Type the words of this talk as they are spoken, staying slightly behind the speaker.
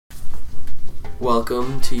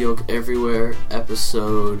Welcome to Yoke Everywhere,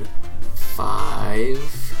 episode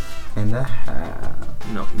 5 and a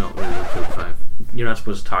half. No, we're in episode 5. You're not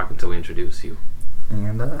supposed to talk until we introduce you.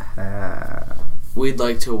 And a half. We'd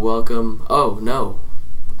like to welcome... Oh, no.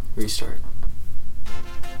 Restart.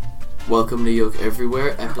 Welcome to Yoke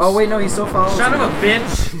Everywhere, episode... Oh, wait, no, he still follows Son me. of a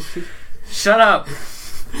bitch! Shut up!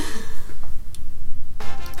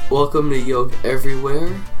 Welcome to Yoke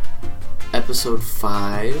Everywhere, episode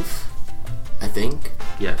 5, I think.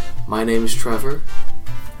 Yes. My name is Trevor.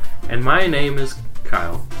 And my name is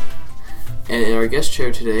Kyle. And in our guest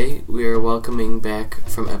chair today, we are welcoming back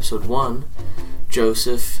from episode 1,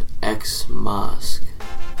 Joseph X. Mosk.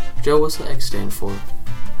 Joe, what's the X stand for?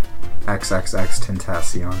 XXX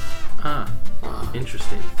Tentacion. Ah,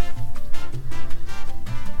 interesting.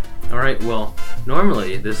 Alright, well,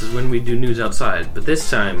 normally this is when we do news outside, but this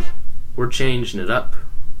time we're changing it up.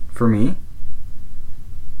 For me?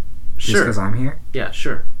 Just Sure. because I'm here? Yeah,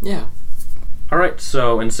 sure. Yeah. Alright,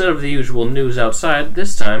 so instead of the usual news outside,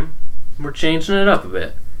 this time we're changing it up a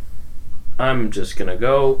bit. I'm just gonna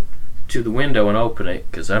go to the window and open it,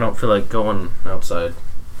 because I don't feel like going outside.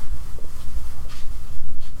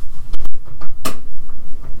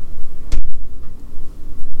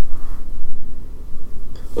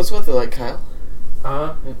 What's the weather like, Kyle?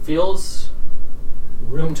 It feels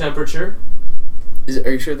room temperature.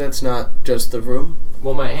 Are you sure that's not just the room?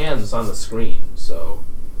 Well, my hand's on the screen, so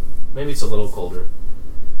maybe it's a little colder.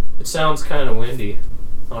 It sounds kind of windy.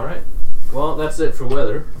 Alright. Well, that's it for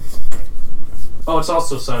weather. Oh, it's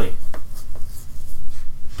also sunny.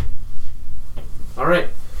 Alright.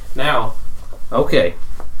 Now, okay.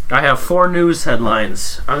 I have 4 news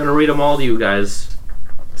headlines. I'm going to read them all to you guys.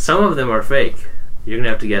 Some of them are fake. You're going to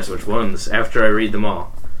have to guess which ones after I read them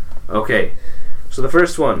all. Okay. So the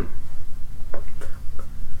first one.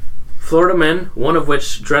 Florida men, one of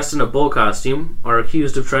which dressed in a bull costume, are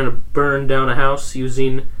accused of trying to burn down a house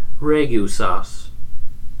using ragu sauce.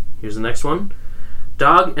 Here's the next one.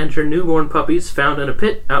 Dog enter newborn puppies found in a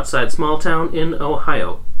pit outside small town in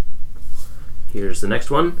Ohio. Here's the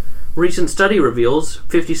next one. Recent study reveals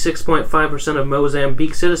 56.5% of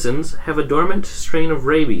Mozambique citizens have a dormant strain of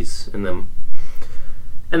rabies in them.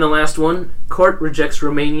 And the last one. Court rejects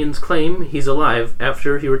Romanian's claim he's alive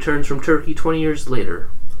after he returns from Turkey 20 years later.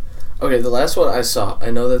 Okay, the last one I saw. I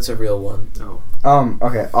know that's a real one. Oh.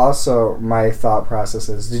 Okay, also, my thought process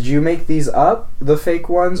is, did you make these up, the fake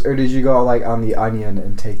ones, or did you go, like, on the Onion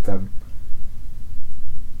and take them?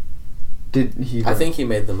 Did he... I think he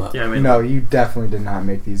made them up. Yeah, I mean, No, you definitely did not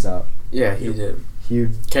make these up. Yeah, he did.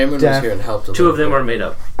 You... Cameron was here and helped a 2 little of them bit. are made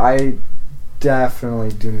up. I definitely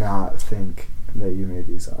do not think that you made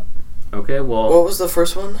these up. Okay, well... What was the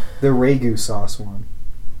first one? The ragu sauce one.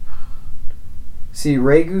 See,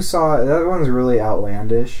 ragu sauce, that one's really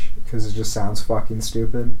outlandish, because it just sounds fucking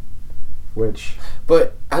stupid. Which,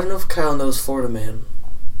 But I don't know if Kyle knows Florida Man.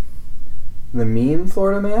 the meme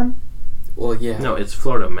Florida Man? Well, yeah. No, it's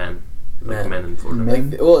Florida men. Like Men. men in Florida.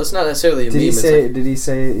 Men. Well, it's not necessarily a Did meme. he It's say? like Did he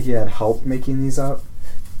say he had help making these up?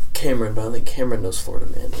 Cameron, but I don't think Cameron knows Florida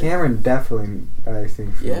Man. Cameron definitely, I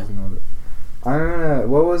think, Yeah? knows it. I'm gonna.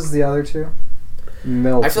 What was the other two?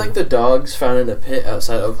 Milton. I feel like the dogs found in a pit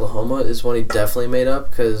outside Oklahoma is one he definitely made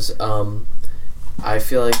up because I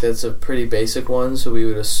feel like that's a pretty basic one, so we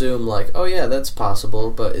would assume like, oh yeah, that's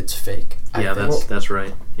possible, but it's fake. Yeah, I think. that's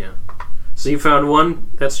right. Yeah. So you found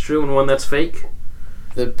one that's true and one that's fake?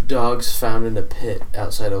 The dogs found in a pit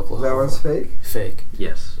outside Oklahoma. that one's fake. Fake.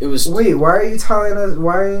 Yes. It was. Wait, why are you telling us?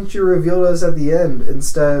 Why didn't you reveal us at the end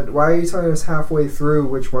instead? Why are you telling us halfway through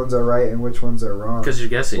which ones are right and which ones are wrong? Because you're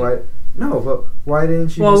guessing. Why? No, but why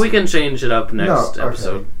didn't you? Well, just... we can change it up next No, okay.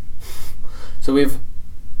 episode. So we've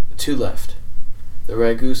 2 left. The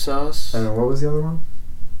ragu sauce. And then what was the other one?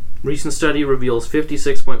 Recent study reveals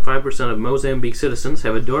 56.5% of Mozambique citizens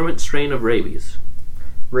have a dormant strain of rabies.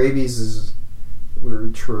 Rabies is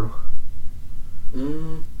true.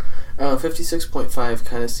 56.5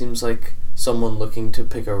 kind of seems like someone looking to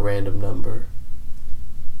pick a random number.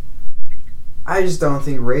 I just don't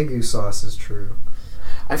think ragu sauce is true.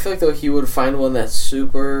 I feel like though he would find one that's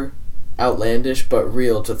super outlandish but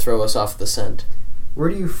real to throw us off the scent. Where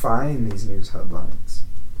do you find these news headlines?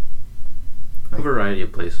 A variety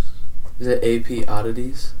of places. Is it AP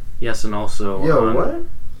Oddities? Yes, and also Yo, on what?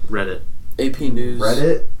 Reddit. AP News.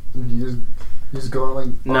 Reddit? You just go on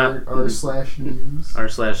like Not- r/news.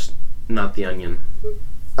 r/not the onion.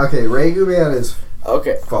 Okay, Ragu Man is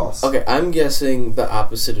Okay. false. Okay, I'm guessing the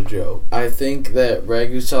opposite of Joe. I think that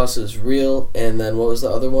ragu sauce is real, and then what was the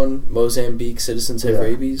other one? Mozambique citizens have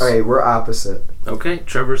rabies? Okay, we're opposite. Okay,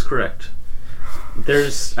 Trevor's correct.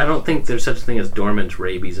 I don't think there's such a thing as dormant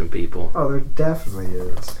rabies in people. Oh, there definitely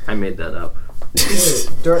is. I made that up.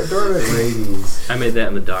 Dormant rabies. I made that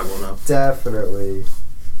in the dog one up. Definitely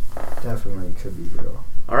could be real.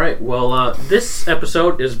 Alright, well, this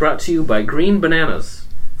episode is brought to you by Green Bananas.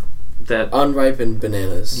 That Unripened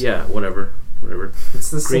bananas. Yeah, whatever.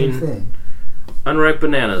 It's the Green, same thing. Unripe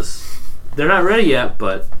bananas. They're not ready yet,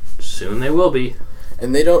 but soon they will be.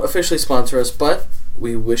 And they don't officially sponsor us, but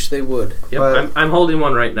we wish they would. Yep, I'm holding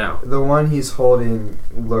one right now. The one he's holding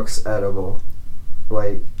looks edible.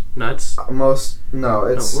 Like... Nuts? No,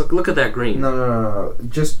 it's... No, look at that green. No.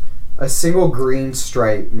 Just a single green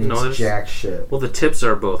stripe means jack shit. Well, the tips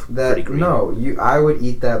are both pretty green. No, I would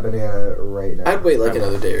eat that banana right now. I'd wait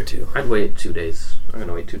another day or two. I'd wait 2 days. I'm going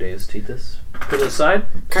to wait 2 days to eat this. Put it aside.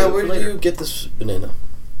 Kyle, where did you get this banana?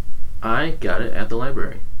 I got it at the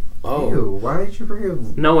library. Oh. Ew, why did you bring a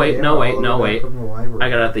No, wait. I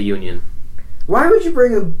got it at the Union. Why would you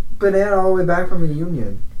bring a banana all the way back from the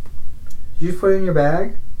Union? Did you just put it in your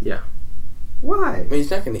bag? Yeah. Why? I mean, he's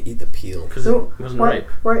not going to eat the peel. Because it wasn't ripe.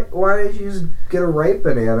 Why did you just get a ripe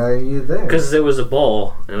banana and eat it there? Because it was a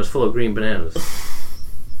bowl and it was full of green bananas.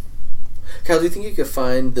 Kyle, do you think you could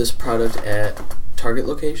find this product at Target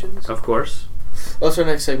locations? Of course. What's our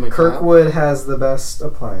next segment, Kirkwood has the best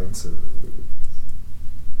appliances.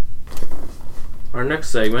 Our next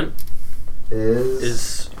segment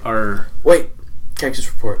is our... Wait!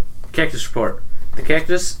 Cactus Report. Cactus Report. The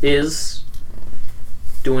cactus is...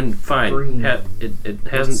 doing fine. It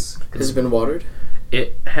hasn't... Has it been watered?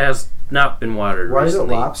 It has not been watered Why recently.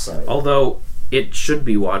 is it lopsided? Although it should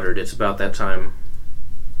be watered. It's about that time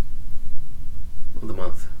of the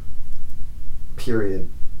month. Period.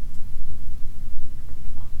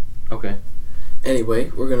 Okay.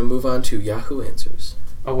 Anyway, we're going to move on to Yahoo Answers.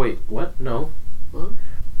 Oh, wait. What? No. What?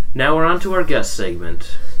 Now we're on to our guest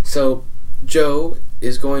segment. So, Joe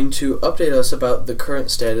is going to update us about the current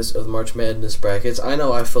status of the March Madness brackets. I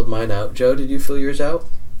know I filled mine out. Joe, did you fill yours out?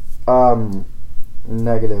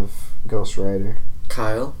 Negative. Ghost Rider.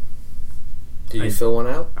 Kyle, did you fill one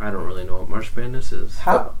out? I don't really know what March Madness is.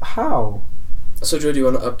 How? So, Joe, do you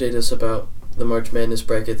want to update us about the March Madness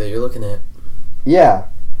bracket that you're looking at? Yeah.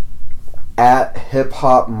 At Hip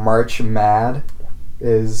Hop March Mad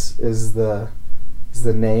is the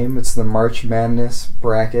name. It's the March Madness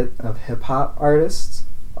bracket of hip hop artists.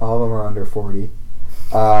 All of them are under 40.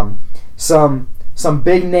 Some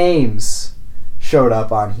big names showed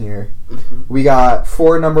up on here. Mm-hmm. We got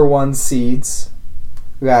 4 number 1 seeds.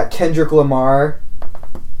 We got Kendrick Lamar.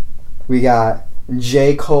 We got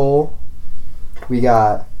J. Cole. We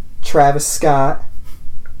got Travis Scott.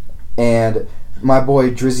 And my boy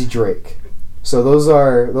Drizzy Drake. So those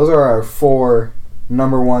are our 4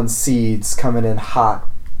 number 1 seeds coming in hot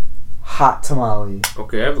tamale.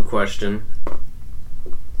 Okay, I have a question.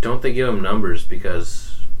 Don't they give them numbers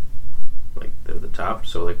because, like, they're the top?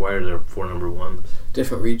 So, like, why are there 4 number 1s?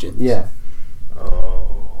 Different regions. Yeah.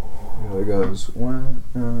 Oh. There it goes. 1.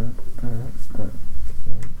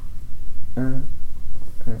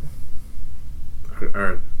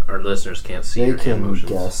 Our listeners can't see your They hand can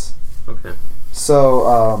motions. guess. Okay.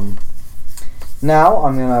 So now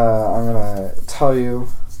I'm gonna tell you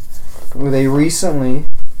they recently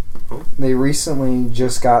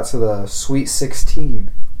just got to the Sweet 16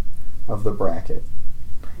 of the bracket.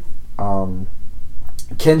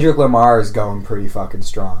 Kendrick Lamar is going pretty fucking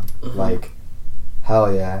strong. Mm-hmm. Like,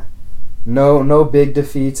 hell yeah. No big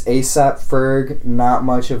defeats. A$AP Ferg, not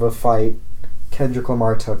much of a fight. Kendrick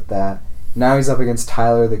Lamar took that. Now he's up against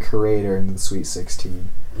Tyler, the Creator, in the Sweet 16.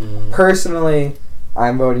 Personally,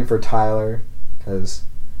 I'm voting for Tyler because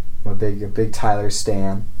I'm a big Tyler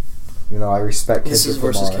stan. You know, I respect Kendrick Lamar. This is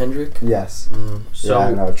versus Kendrick? Yes. So, yeah,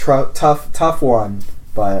 I know. Tough one,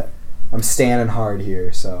 but I'm standing hard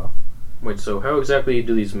here, so. wait, so how exactly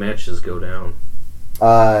do these matches go down?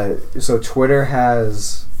 So Twitter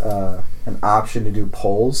has an option to do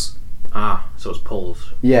polls. So it's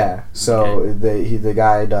polls. Yeah. So Okay. the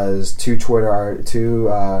guy does 2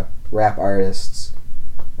 rap artists,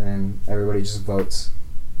 and everybody just votes.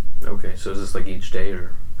 Okay, so is this like each day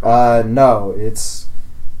or? No, it's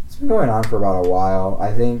been going on for about a while.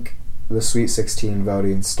 I think the Sweet 16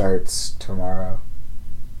 voting starts tomorrow.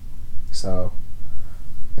 So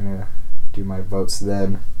I'm gonna do my votes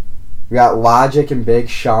then. We got Logic and Big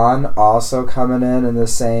Sean also coming in the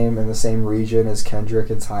same region as Kendrick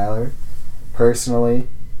and Tyler. Personally,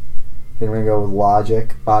 I think we're gonna go with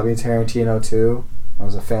Logic. Bobby Tarantino too. I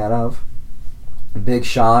was a fan of. Big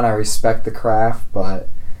Sean, I respect the craft, but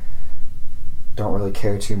don't really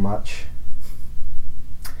care too much.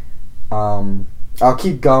 I'll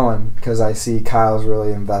keep going because I see Kyle's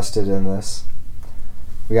really invested in this.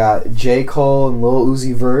 We got J. Cole and Lil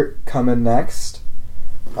Uzi Vert coming next.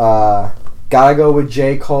 Gotta go with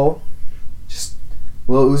J. Cole. Just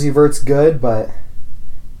Lil Uzi Vert's good, but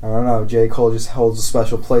I don't know. J. Cole just holds a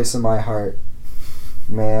special place in my heart,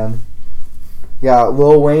 man. Got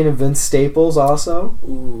Lil Wayne and Vince Staples also.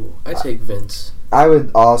 Ooh, I take Vince. I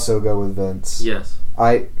would also go with Vince. Yes.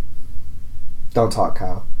 Don't talk,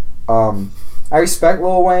 Kyle. I respect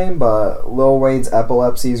Lil Wayne, but Lil Wayne's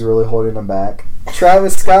epilepsy is really holding him back.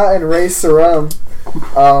 Travis Scott and Ray Serum.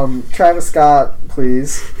 Travis Scott,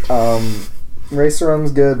 please. Ray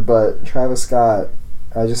Serum's good, but Travis Scott,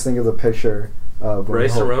 I just think of the picture of Ray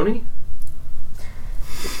Cerrone?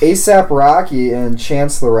 ASAP Rocky and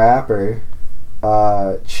Chance the Rapper.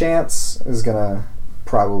 Chance is gonna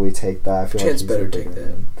probably take that. I feel Chance like better take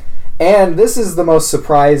that. And this is the most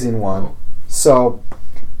surprising one. So,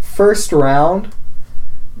 first round,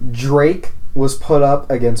 Drake was put up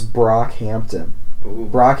against Brockhampton. Ooh.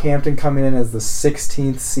 Brockhampton coming in as the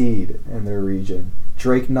 16th seed in their region.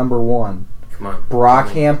 Drake number 1. Come on.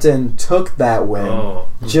 Brockhampton took that win, Oh.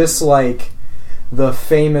 just like the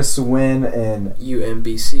famous win in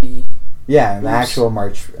UMBC. an actual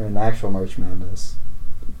March Madness.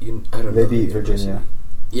 I don't They know. beat the Virginia. university.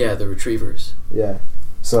 Yeah, the Retrievers. Yeah.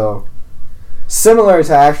 So, similar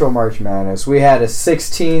to actual March Madness, we had a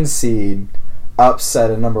 16 seed upset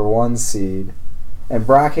a number 1 seed, and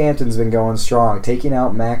Brockhampton's been going strong, taking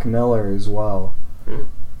out Mac Miller as well. Mm.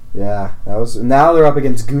 Yeah, now they're up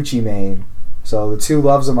against Gucci Mane. So the two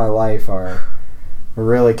loves of my life are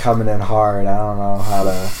really coming in hard. I don't know how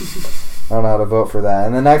to vote for that.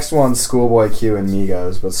 And the next one's Schoolboy Q and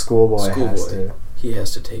Migos, but Schoolboy has to. He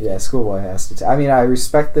has to take Yeah, it. Schoolboy has to. I mean, I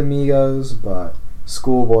respect the Migos, but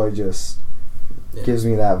Schoolboy just gives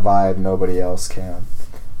me that vibe nobody else can.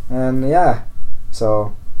 And yeah,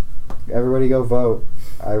 so everybody go vote.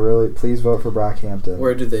 Please vote for Brockhampton.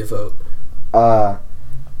 Where do they vote?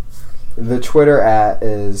 The Twitter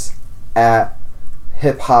is at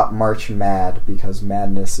Hip Hop March Mad, because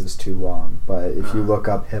madness is too long. But if you look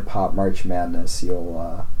up Hip Hop March Madness,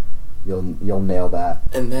 you'll nail that.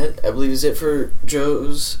 And that, I believe, is it for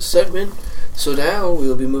Joe's segment. So now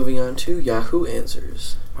we'll be moving on to Yahoo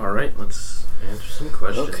Answers. Alright, let's answer some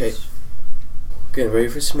questions. Okay. Getting ready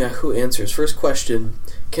for some Yahoo Answers. First question: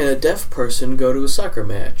 can a deaf person go to a soccer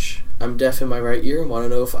match? I'm deaf in my right ear and want to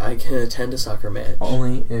know if I can attend a soccer match.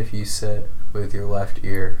 Only if you sit with your left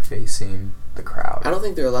ear facing the crowd. I don't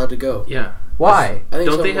think they're allowed to go. Yeah. Why? I think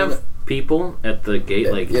Don't they someone- have people at the gate,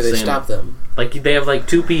 Yeah, like, yeah, they saying, stop them. like, they have, like,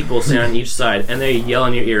 2 people sitting on each side, and they yell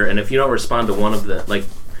in your ear, and if you don't respond to one of them, like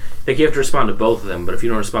you have to respond to both of them, but if you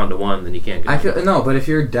don't respond to one, then you can't go. No, but if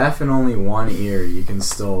you're deaf in only one ear, you can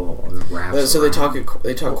still rap. So they talk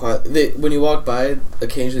quiet. When you walk by,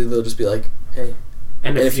 occasionally they'll just be like, "Hey,"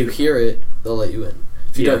 And and if you hear it, they'll let you in.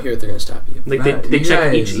 If you don't hear it, they're gonna stop you. like, they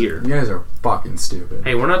check each ear. You guys are fucking stupid.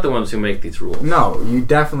 Hey, we're not the ones who make these rules. No, you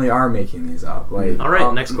definitely are making these up. Like,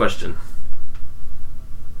 Alright, next question.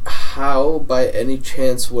 How, by any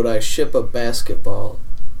chance, would I ship a basketball?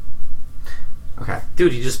 Okay.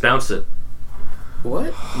 Dude, you just bounce it.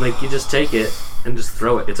 What? Like, you just take it and just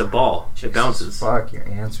throw it. It's a ball. It bounces. Fuck, your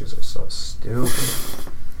answers are so stupid.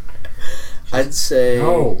 I'd say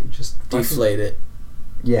No, just fucking- deflate it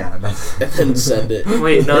Yeah, that's and then send it.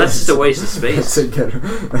 Wait, no, that's just a waste of space. That's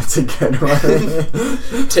a good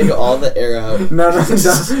one. Take all the air out. No,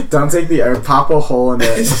 don't take the air. Pop a hole in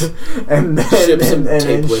it and Ship some tape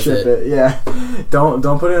then with ship it. Yeah,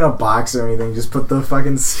 don't put it in a box or anything. Just put the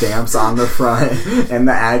fucking stamps on the front and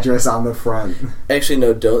the address on the front. Actually,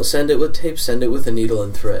 no, don't send it with tape. Send it with a needle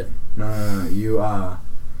and thread. No.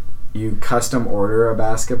 You custom order a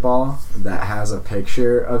basketball that has a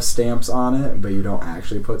picture of stamps on it, but you don't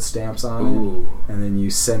actually put stamps on Ooh, it, and then you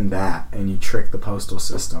send that, and you trick the postal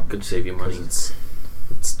system. could save you money. 'Cause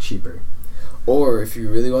it's cheaper. Or if you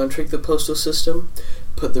really want to trick the postal system,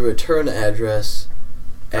 put the return address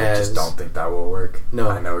I as. just don't think that will work. No.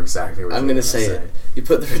 I know exactly what I'm you're gonna say it. You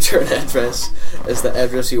put the return address as the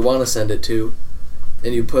address you want to send it to,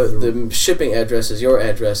 and you put the shipping address as your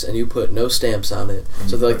address, and you put no stamps on it.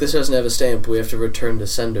 So they're like, this doesn't have a stamp. We have to return to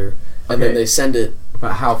sender, and then Okay. they send it.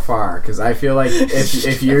 But how far? Because I feel like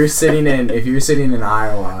if you're sitting in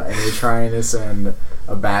Iowa and you're trying to send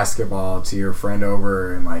a basketball to your friend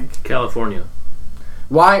over in like California.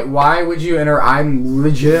 why would you enter? I'm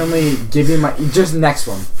legitimately giving my just next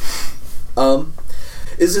one.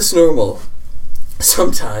 Is this normal?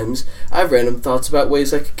 Sometimes I have random thoughts about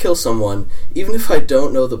ways I could kill someone, even if I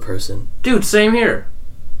don't know the person. Dude, same here.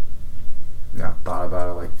 Yeah, thought about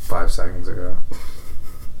it like 5 seconds ago.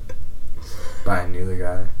 But I knew the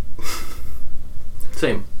guy.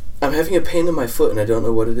 Same. I'm having a pain in my foot and I don't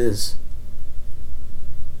know what it is.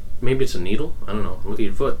 Maybe it's a needle? I don't know. Look at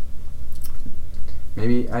your foot.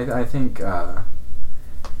 Maybe I think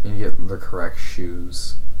you get the correct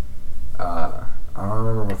shoes. I don't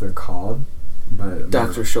remember what they're called, but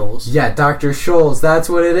Dr. Scholl's. Yeah, Dr. Scholl's. That's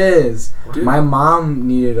what it is. Dude. My mom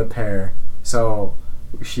needed a pair, so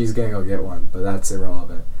she's gonna go get one. But that's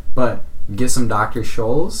irrelevant. But get some Dr.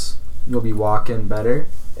 Scholl's. You'll be walking better.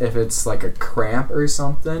 If it's like a cramp or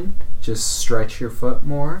something, just stretch your foot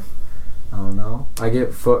more. I don't know. I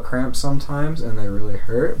get foot cramps sometimes, and they really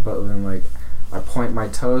hurt. But then like I point my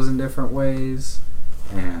toes in different ways,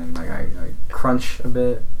 and like I crunch a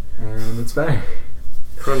bit, and it's better.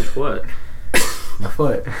 Crunch what? My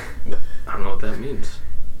foot. I don't know what that means.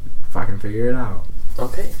 If I can figure it out.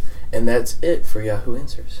 Okay. And that's it for Yahoo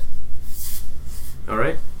Answers.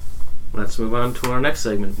 Alright. Let's move on to our next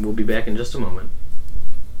segment. We'll be back in just a moment.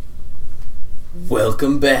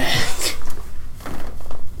 Welcome back.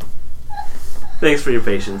 Thanks for your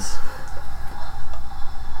patience.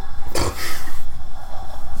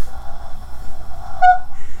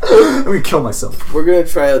 I'm gonna kill myself. We're going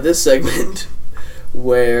to try out this segment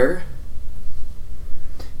where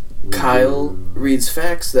Kyle reads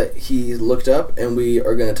facts that he looked up, and we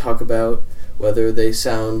are going to talk about whether they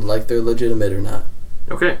sound like they're legitimate or not.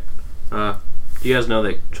 Okay. Do you guys know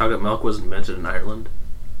that chocolate milk was invented in Ireland?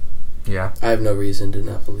 Yeah. I have no reason to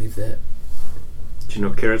not believe that. Do you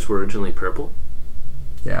know carrots were originally purple?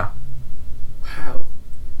 Yeah. How?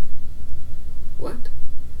 What?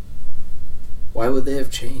 Why would they have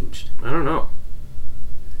changed? I don't know.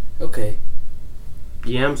 Okay.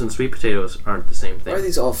 Yams and sweet potatoes aren't the same Why thing. are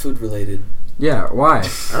these all food related? Yeah, why?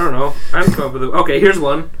 I don't know. I'm coming up with okay, here's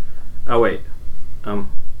one. Oh wait.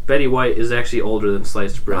 Betty White is actually older than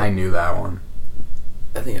sliced bread. I knew that one.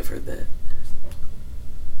 I think I've heard that.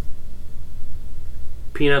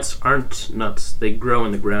 Peanuts aren't nuts. They grow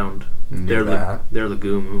in the ground. Knew that. They're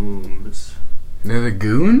legumes. They're the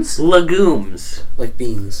goons? Legumes. Like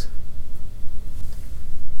beans.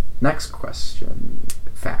 Next question.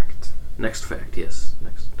 Fact. Next fact, yes.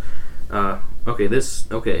 Next.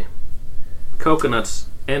 Okay. Coconuts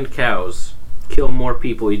and cows kill more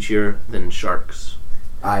people each year than sharks.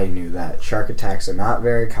 I knew that. Shark attacks are not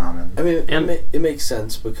very common. I mean, it makes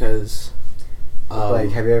sense because...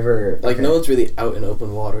 like, have you ever... Like, no one's really out in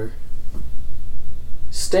open water.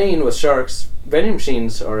 Staying with sharks, vending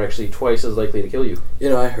machines are actually twice as likely to kill you. You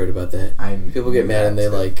know, I heard about that. People get mad and they,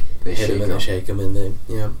 like, They hit them shake and they 'em. shake them and they...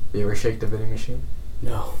 Yeah. You ever shake the vending machine?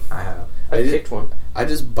 No. I have. I just- kicked one. I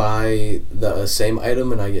just buy the same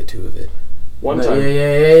item and I get two of it. One No, time.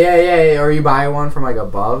 Yeah. Or you buy one from like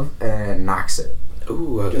above and it knocks it.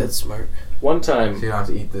 Ooh, that's smart. One So time. you don't have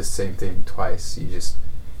to eat the same thing twice.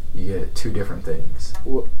 You get two different things.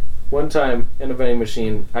 One time in a vending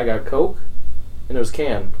machine, I got Coke, and it was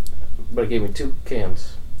canned, but it gave me 2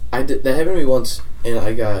 cans. That happened to me once and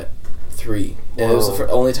I got 3. And it was the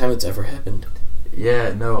Whoa. only time it's ever happened.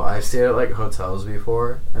 Yeah, no, I've stayed at like hotels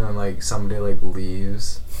before, and then like somebody like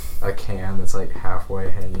leaves a can that's like halfway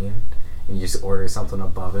hanging, and you just order something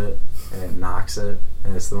above it, and it knocks it,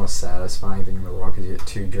 and it's the most satisfying thing in the world because you get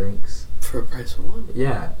 2 drinks. For a price of 1.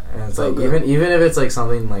 Yeah, and it's Oh, like good. even if it's like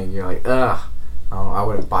something like you're like ugh, I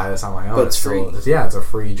wouldn't buy this on my own. But it's still- free. Yeah, it's a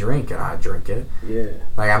free drink, and I drink it. Yeah.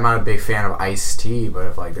 Like I'm not a big fan of iced tea, but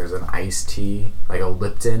if like there's an iced tea, like a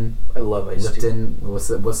Lipton. I love iced tea. Lipton, is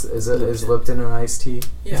Lipton. Lipton an iced tea?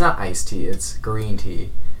 Yeah. It's not iced tea, it's green tea.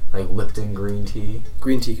 Like Lipton green tea.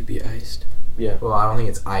 Green tea could be iced. Yeah. Well, I don't think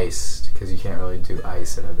it's iced because you can't really do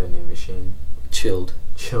ice in a vending machine. Chilled.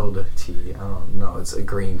 Chilled tea. I don't know. It's a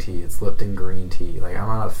green tea. It's Lipton green tea. Like I'm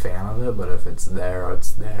not a fan of it, but if it's there,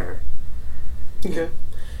 it's there. Okay.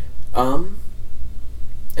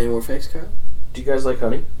 Any more facts, Kyle? Do you guys like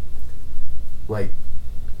honey? Like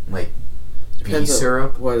bee Depends on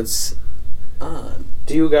syrup. what it's on.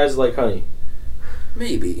 Do you guys like honey?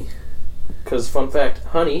 Maybe. Because, fun fact,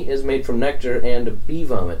 honey is made from nectar and bee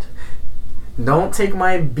vomit. Don't take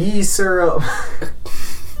my bee syrup.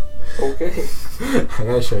 Okay. I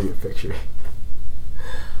gotta show you a picture.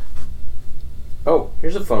 Oh,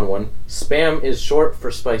 here's a fun one. Spam is short for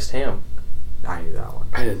spiced ham. I knew that one.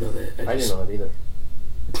 I didn't know that. I didn't know that either.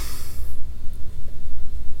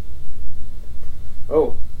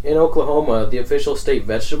 Oh, in Oklahoma, the official state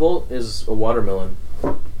vegetable is a watermelon.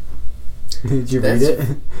 Did you That's-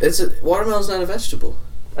 read it? Watermelon's not a vegetable.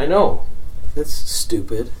 I know. That's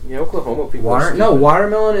stupid. Yeah, Oklahoma people are No, stupid.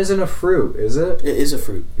 watermelon isn't a fruit, is it? It is a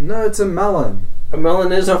fruit. No, it's a melon. A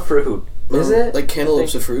melon is a fruit. Is it? Like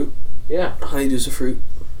cantaloupe's a fruit. Yeah. Honeydew's a fruit.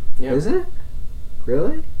 Yeah. Is it?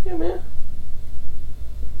 Really? Yeah, man.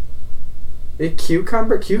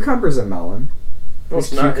 Cucumber's a melon. No,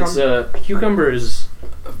 it's not. It's cucumber is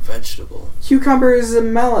A vegetable. Cucumber is a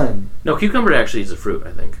melon. no cucumber actually is a fruit.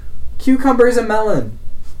 I think Cucumber is a melon.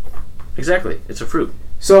 exactly. It's a fruit.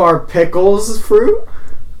 So are pickles fruit?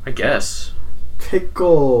 I guess.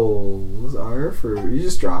 Pickles are a fruit. You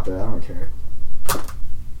just drop it. I don't care.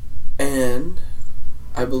 And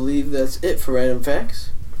I believe that's it for random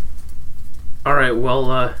facts. All right.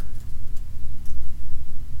 Well,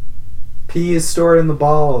 Pee is stored in the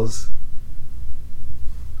balls.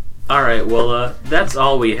 all right. Well, that's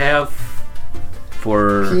all we have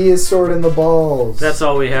for. Pee is stored in the balls. That's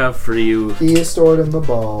all we have for you. Pee is stored in the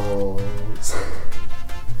balls.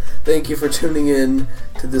 Thank you for tuning in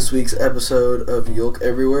to this week's episode of Yolk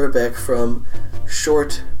Everywhere, back from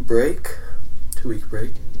short break, 2-week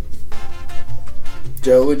break.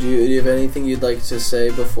 Joe, do you have anything you'd like to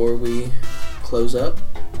say before we close up?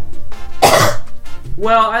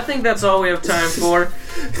 Well, I think that's all we have time for.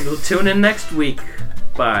 We'll tune in next week.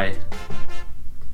 Bye.